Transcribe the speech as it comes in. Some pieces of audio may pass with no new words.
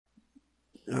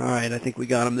Alright, I think we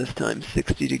got him this time.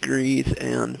 60 degrees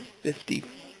and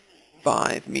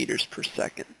 55 meters per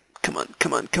second. Come on,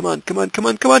 come on, come on, come on, come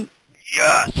on, come on!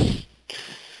 Yes!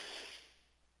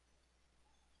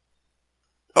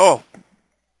 Oh!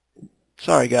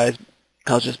 Sorry guys,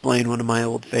 I was just playing one of my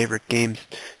old favorite games.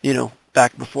 You know,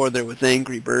 back before there was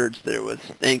Angry Birds, there was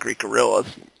Angry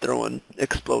Gorillas throwing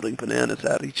exploding bananas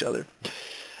at each other.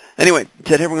 Anyway,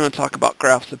 today we're going to talk about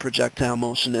graphs of projectile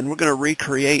motion, and we're going to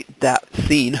recreate that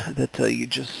scene that you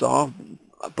just saw,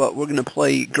 but we're going to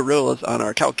play Gorillas on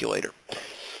our calculator.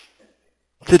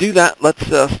 To do that, let's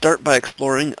start by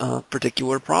exploring a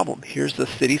particular problem. Here's the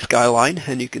city skyline,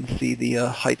 and you can see the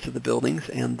heights of the buildings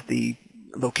and the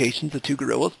locations of two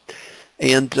gorillas.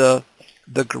 And the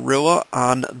gorilla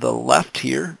on the left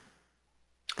here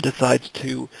decides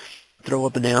to throw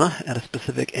a banana at a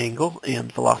specific angle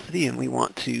and velocity, and we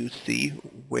want to see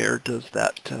where does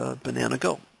that banana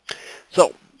go.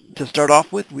 So to start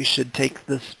off with, we should take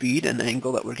the speed and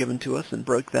angle that were given to us and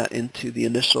break that into the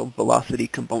initial velocity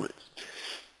components.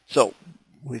 So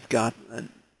we've got a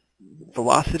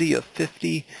velocity of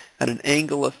 50 at an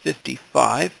angle of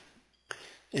 55.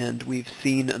 And we've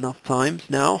seen enough times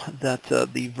now that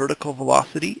the vertical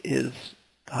velocity is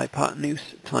the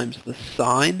hypotenuse times the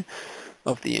sine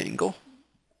of the angle.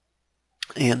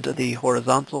 And the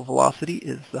horizontal velocity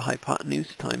is the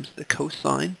hypotenuse times the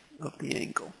cosine of the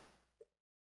angle.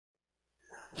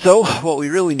 So what we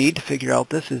really need to figure out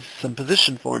this is some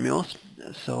position formulas.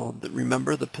 So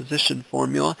remember, the position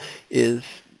formula is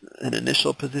an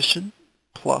initial position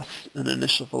plus an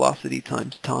initial velocity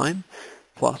times time,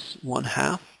 plus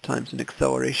 1/2 times an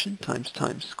acceleration times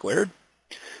time squared.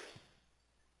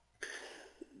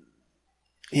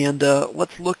 And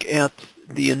let's look at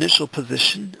the initial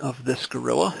position of this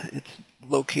gorilla. It's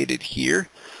located here.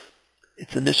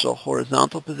 Its initial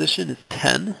horizontal position is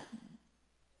 10.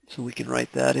 So we can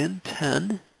write that in,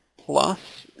 10 plus,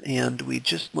 and we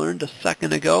just learned a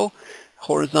second ago,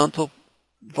 horizontal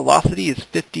velocity is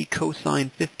 50 cosine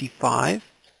 55.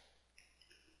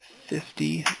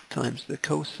 50 times the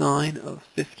cosine of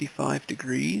 55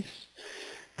 degrees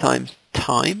times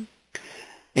time.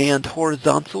 And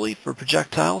horizontally, for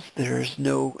projectiles, there's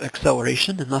no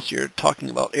acceleration unless you're talking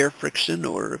about air friction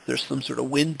or if there's some sort of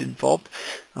wind involved.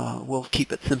 We'll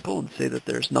keep it simple and say that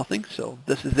there's nothing. So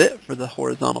this is it for the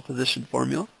horizontal position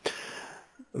formula.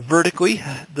 Vertically,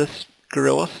 this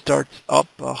gorilla starts up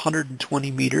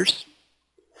 120 meters.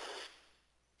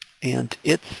 And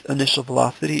its initial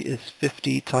velocity is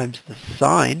 50 times the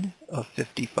sine of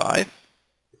 55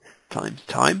 times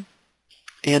time.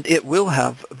 And it will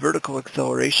have vertical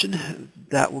acceleration.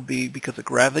 That will be because of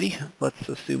gravity. Let's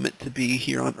assume it to be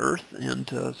here on Earth. And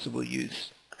so we'll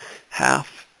use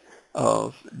half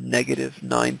of negative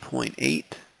 9.8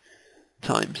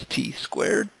 times t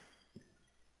squared.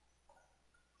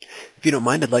 If you don't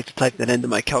mind, I'd like to type that into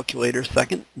my calculator a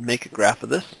second and make a graph of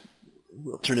this.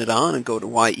 We'll turn it on and go to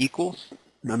y equals.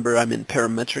 Remember, I'm in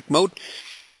parametric mode.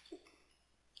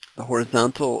 The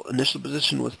horizontal initial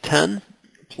position was 10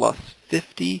 plus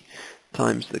 50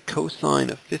 times the cosine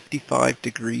of 55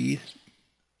 degrees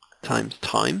times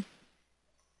time.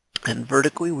 And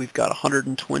vertically, we've got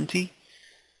 120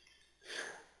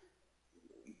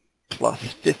 plus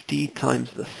 50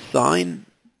 times the sine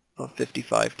of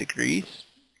 55 degrees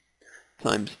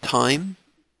times time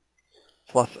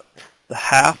plus the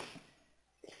half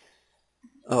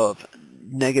of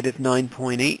negative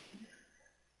 9.8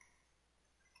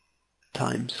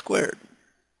 times squared.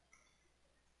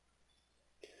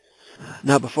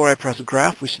 Now before I press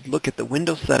graph, we should look at the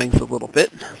window settings a little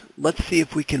bit. Let's see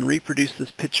if we can reproduce this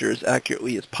picture as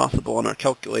accurately as possible on our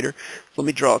calculator. So let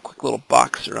me draw a quick little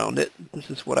box around it.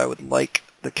 This is what I would like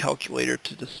the calculator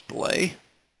to display.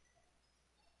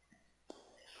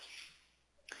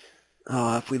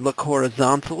 If we look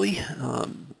horizontally,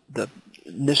 the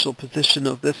initial position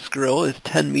of this gorilla is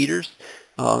 10 meters.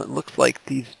 It looks like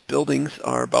these buildings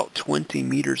are about 20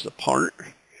 meters apart.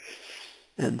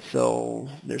 And so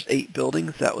there's 8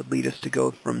 buildings. That would lead us to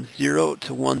go from 0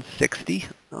 to 160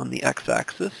 on the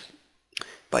x-axis.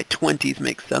 By 20s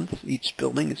makes sense. Each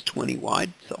building is 20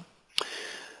 wide. So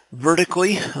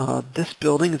vertically, this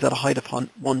building is at a height of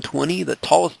 120. The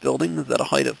tallest building is at a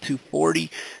height of 240.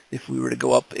 If we were to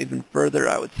go up even further,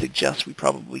 I would suggest we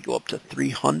probably go up to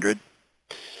 300.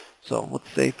 So let's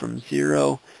say from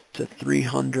 0 to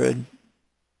 300.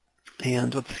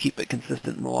 And let's keep it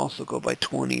consistent. We'll also go by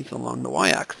 20s along the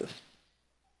y-axis.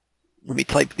 Let me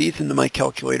type these into my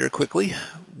calculator quickly.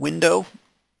 Window.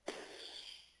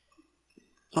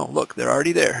 Oh, look, they're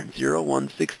already there. 0,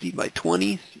 160 by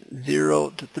 20s,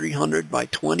 0 to 300 by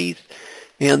 20s,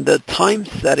 And the time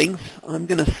settings, I'm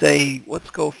going to say, let's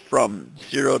go from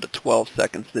 0 to 12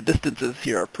 seconds. The distances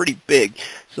here are pretty big,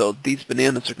 so these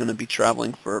bananas are going to be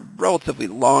traveling for a relatively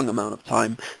long amount of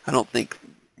time. I don't think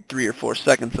 3 or 4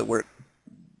 seconds will work.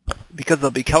 Because they'll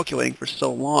be calculating for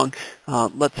so long,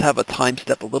 let's have a time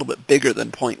step a little bit bigger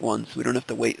than 0.1 so we don't have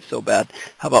to wait so bad.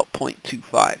 How about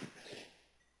 0.25?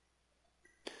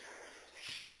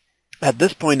 At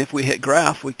this point, if we hit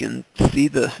graph, we can see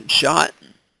the shot.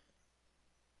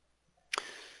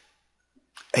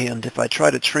 And if I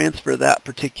try to transfer that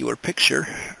particular picture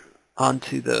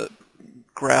onto the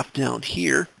graph down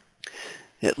here,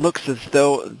 it looks as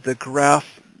though the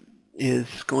graph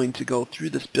is going to go through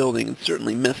this building and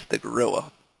certainly miss the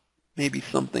gorilla. Maybe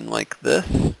something like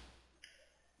this.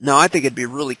 Now, I think it'd be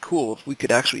really cool if we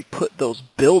could actually put those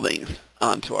buildings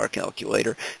onto our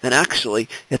calculator. And actually,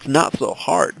 it's not so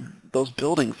hard. Those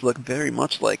buildings look very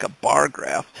much like a bar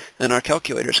graph, and our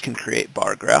calculators can create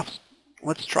bar graphs.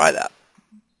 Let's try that.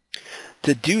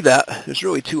 To do that, there's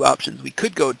really two options. We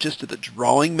could go just to the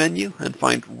drawing menu and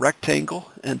find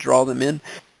rectangle and draw them in.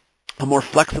 A more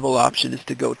flexible option is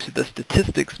to go to the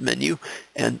statistics menu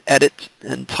and edit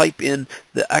and type in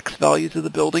the X values of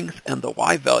the buildings and the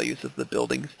Y values of the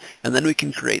buildings, and then we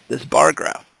can create this bar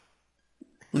graph.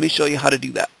 Let me show you how to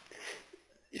do that.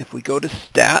 If we go to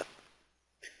Stat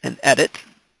and Edit,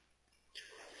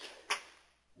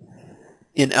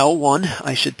 in L1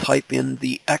 I should type in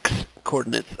the X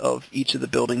coordinates of each of the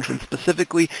buildings, and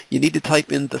specifically you need to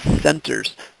type in the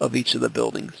centers of each of the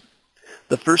buildings.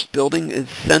 The first building is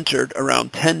centered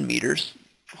around 10 meters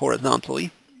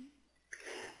horizontally,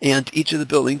 and each of the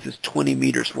buildings is 20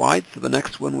 meters wide, so the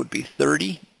next one would be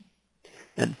 30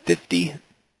 and 50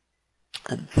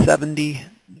 and 70,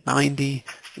 90,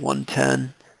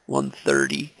 110,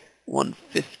 130,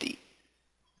 150.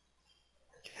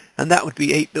 And that would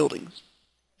be 8 buildings.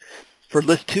 For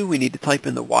list 2, we need to type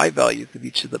in the Y values of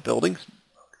each of the buildings.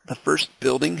 The first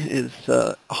building is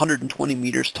 120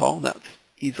 meters tall. That's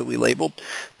easily labeled.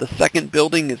 The second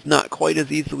building is not quite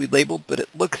as easily labeled, but it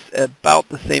looks about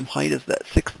the same height as that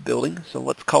 6th building, so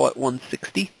let's call it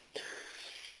 160.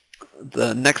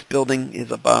 The next building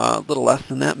is about a little less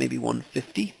than that, maybe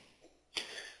 150.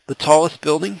 The tallest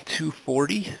building,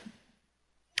 240.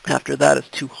 After that is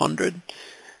 200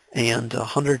 and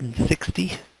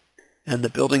 160. And the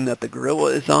building that the gorilla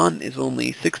is on is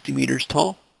only 60 meters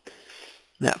tall.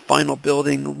 That final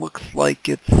building looks like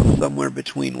it's somewhere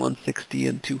between 160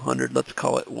 and 200. Let's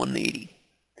call it 180.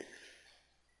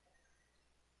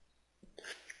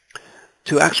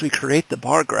 To actually create the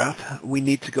bar graph, we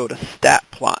need to go to Stat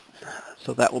Plot.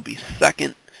 So that will be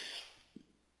second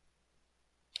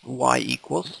Y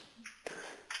equals.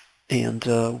 And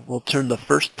we'll turn the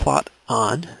first plot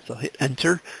on. So hit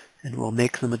Enter, and we'll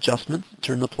make some adjustments.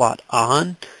 Turn the plot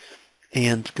on,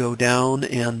 and go down,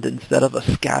 and instead of a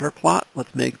scatter plot,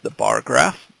 let's make the bar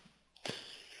graph.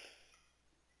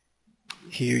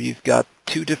 Here you've got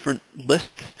 2 different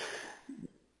lists.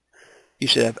 You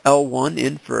should have L1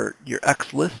 in for your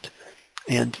X list,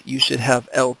 and you should have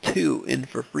L2 in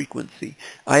for frequency.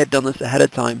 I had done this ahead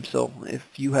of time, so if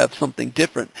you have something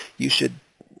different, you should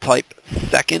type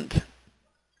second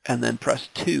and then press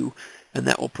 2, and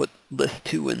that will put list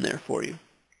 2 in there for you.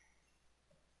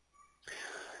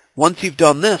 Once you've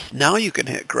done this, now you can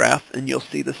hit graph and you'll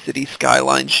see the city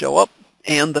skyline show up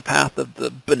and the path of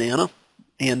the banana,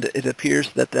 and it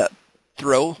appears that that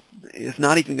throw is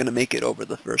not even going to make it over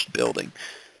the first building.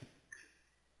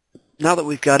 Now that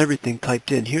we've got everything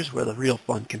typed in, here's where the real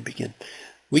fun can begin.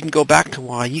 We can go back to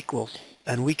Y equals,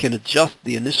 and we can adjust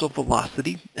the initial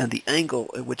velocity and the angle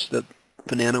at which the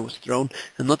banana was thrown,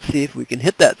 and let's see if we can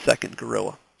hit that second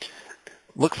gorilla.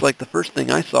 Looks like the first thing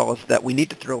I saw is that we need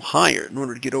to throw higher in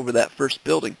order to get over that first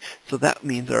building, so that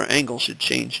means our angle should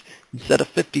change. Instead of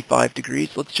 55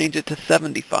 degrees, let's change it to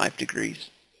 75 degrees.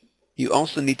 You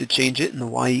also need to change it in the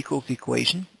Y equals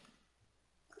equation.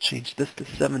 Change this to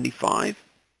 75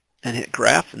 and hit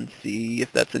graph and see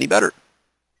if that's any better.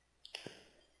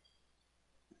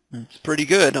 It's pretty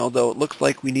good, although it looks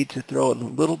like we need to throw it a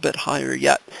little bit higher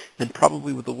yet, and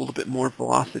probably with a little bit more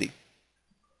velocity.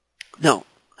 Now,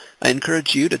 I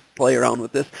encourage you to play around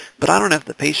with this, but I don't have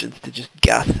the patience to just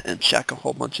guess and check a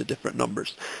whole bunch of different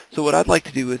numbers. So what I'd like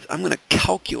to do is I'm going to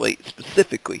calculate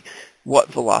specifically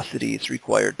what velocity is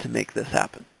required to make this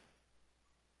happen.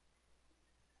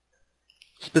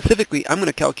 Specifically, I'm going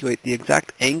to calculate the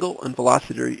exact angle and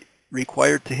velocity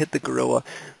required to hit the gorilla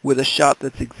with a shot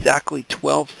that's exactly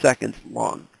 12 seconds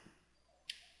long.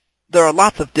 There are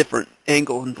lots of different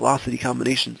angle and velocity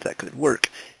combinations that could work,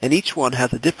 and each one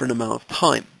has a different amount of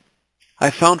time. I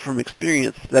found from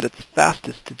experience that it's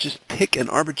fastest to just pick an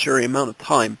arbitrary amount of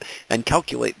time and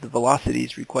calculate the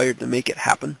velocities required to make it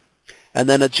happen, and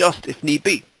then adjust if need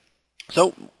be.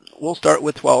 So we'll start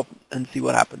with 12 and see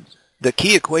what happens. The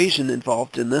key equation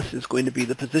involved in this is going to be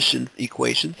the position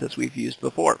equations as we've used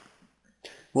before.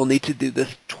 We'll need to do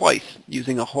this twice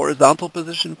using a horizontal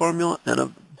position formula and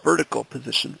a vertical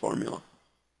position formula.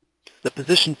 The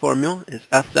position formula is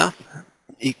SF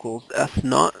equals S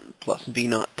naught plus V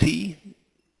naught T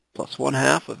plus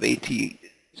 1/2 of AT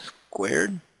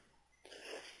squared.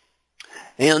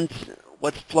 And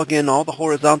let's plug in all the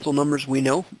horizontal numbers we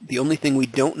know. The only thing we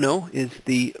don't know is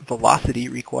the velocity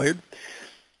required.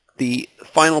 The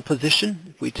final position,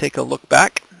 if we take a look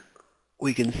back,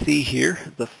 we can see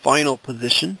here the final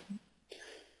position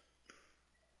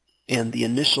and the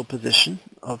initial position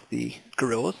of the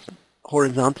gorillas.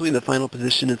 Horizontally, the final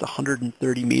position is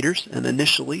 130 meters, and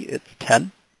initially it's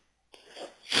 10.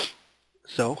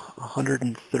 So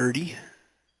 130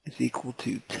 is equal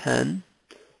to 10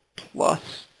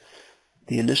 plus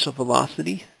the initial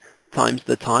velocity times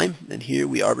the time, and here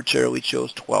we arbitrarily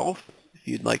chose 12. If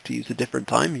you'd like to use a different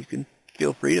time, you can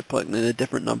feel free to put in a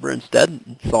different number instead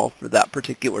and solve for that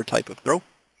particular type of throw.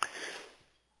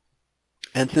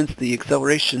 And since the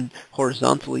acceleration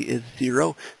horizontally is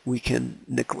 0, we can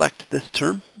neglect this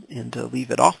term and leave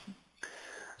it off.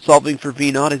 Solving for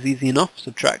V naught is easy enough.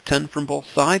 Subtract 10 from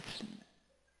both sides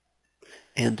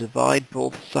and divide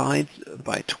both sides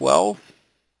by 12.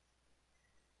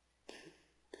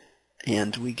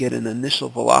 And we get an initial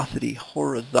velocity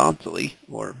horizontally,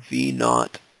 or V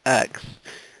naught x,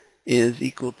 is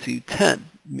equal to 10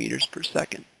 meters per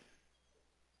second.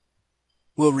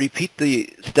 We'll repeat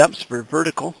the steps for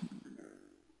vertical.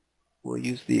 We'll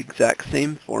use the exact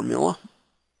same formula,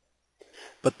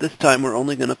 but this time we're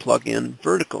only going to plug in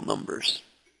vertical numbers.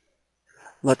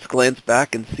 Let's glance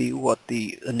back and see what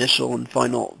the initial and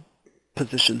final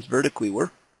positions vertically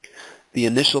were. The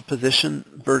initial position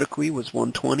vertically was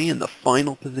 120 and the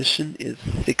final position is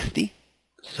 60.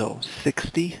 So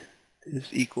 60 is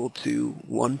equal to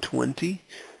 120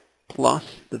 plus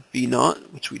the V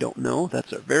naught, which we don't know,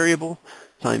 that's our variable,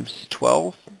 times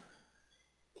 12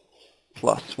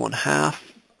 plus 1/2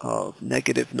 of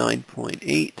negative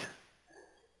 9.8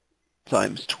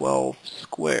 times 12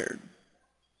 squared.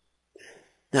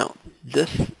 Now, this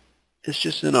is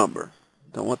just a number.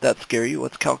 Don't let that scare you.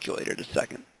 Let's calculate it a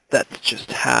second. That's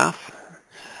just half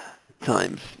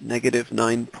times negative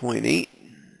 9.8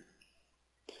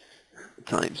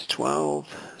 times 12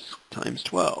 times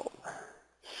 12,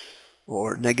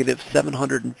 or negative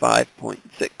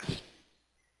 705.6.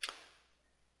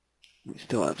 We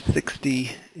still have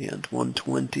 60 and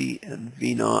 120 and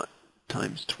V naught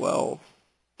times 12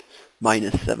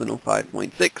 minus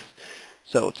 705.6.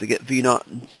 So to get V naught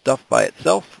and stuff by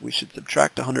itself, we should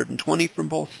subtract 120 from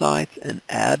both sides and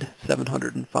add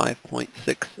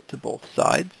 705.6 to both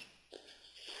sides.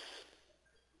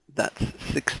 That's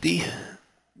 60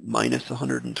 minus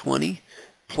 120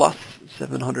 plus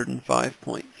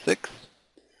 705.6,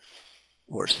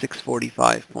 or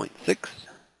 645.6.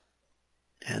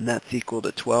 And that's equal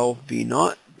to 12 V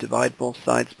naught. Divide both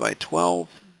sides by 12.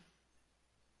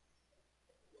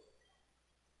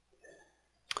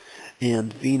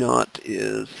 And V naught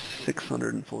is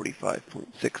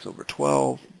 645.6 over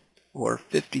 12, or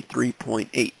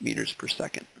 53.8 meters per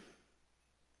second.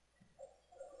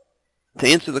 To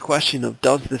answer the question of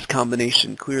does this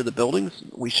combination clear the buildings,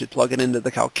 we should plug it into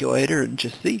the calculator and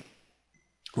just see.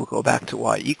 We'll go back to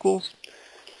y equals,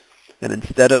 and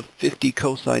instead of 50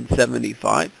 cosine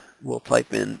 75, we'll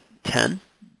type in 10.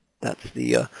 That's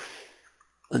the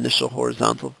initial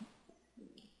horizontal.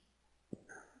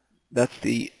 That's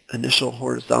the initial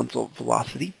horizontal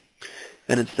velocity.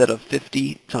 And instead of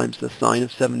 50 times the sine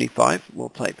of 75, we'll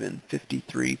type in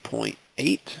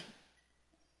 53.8.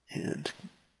 And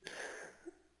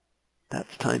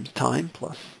that's times time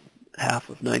plus half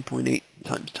of 9.8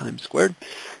 times time squared.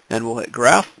 And we'll hit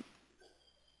graph.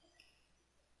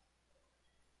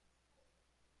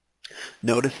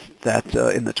 Notice that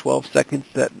in the 12 seconds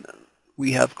that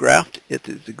we have graphed, it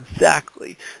is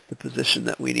exactly the position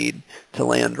that we need to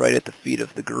land right at the feet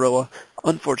of the gorilla.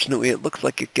 Unfortunately, it looks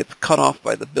like it gets cut off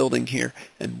by the building here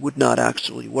and would not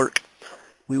actually work.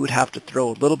 We would have to throw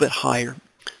a little bit higher.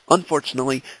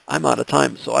 Unfortunately, I'm out of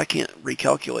time, so I can't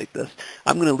recalculate this.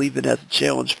 I'm going to leave it as a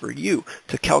challenge for you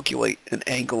to calculate an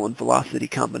angle and velocity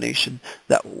combination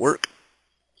that will work.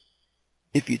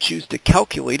 If you choose to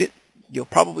calculate it, you'll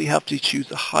probably have to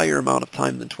choose a higher amount of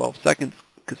time than 12 seconds,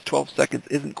 because 12 seconds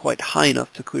isn't quite high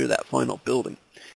enough to clear that final building.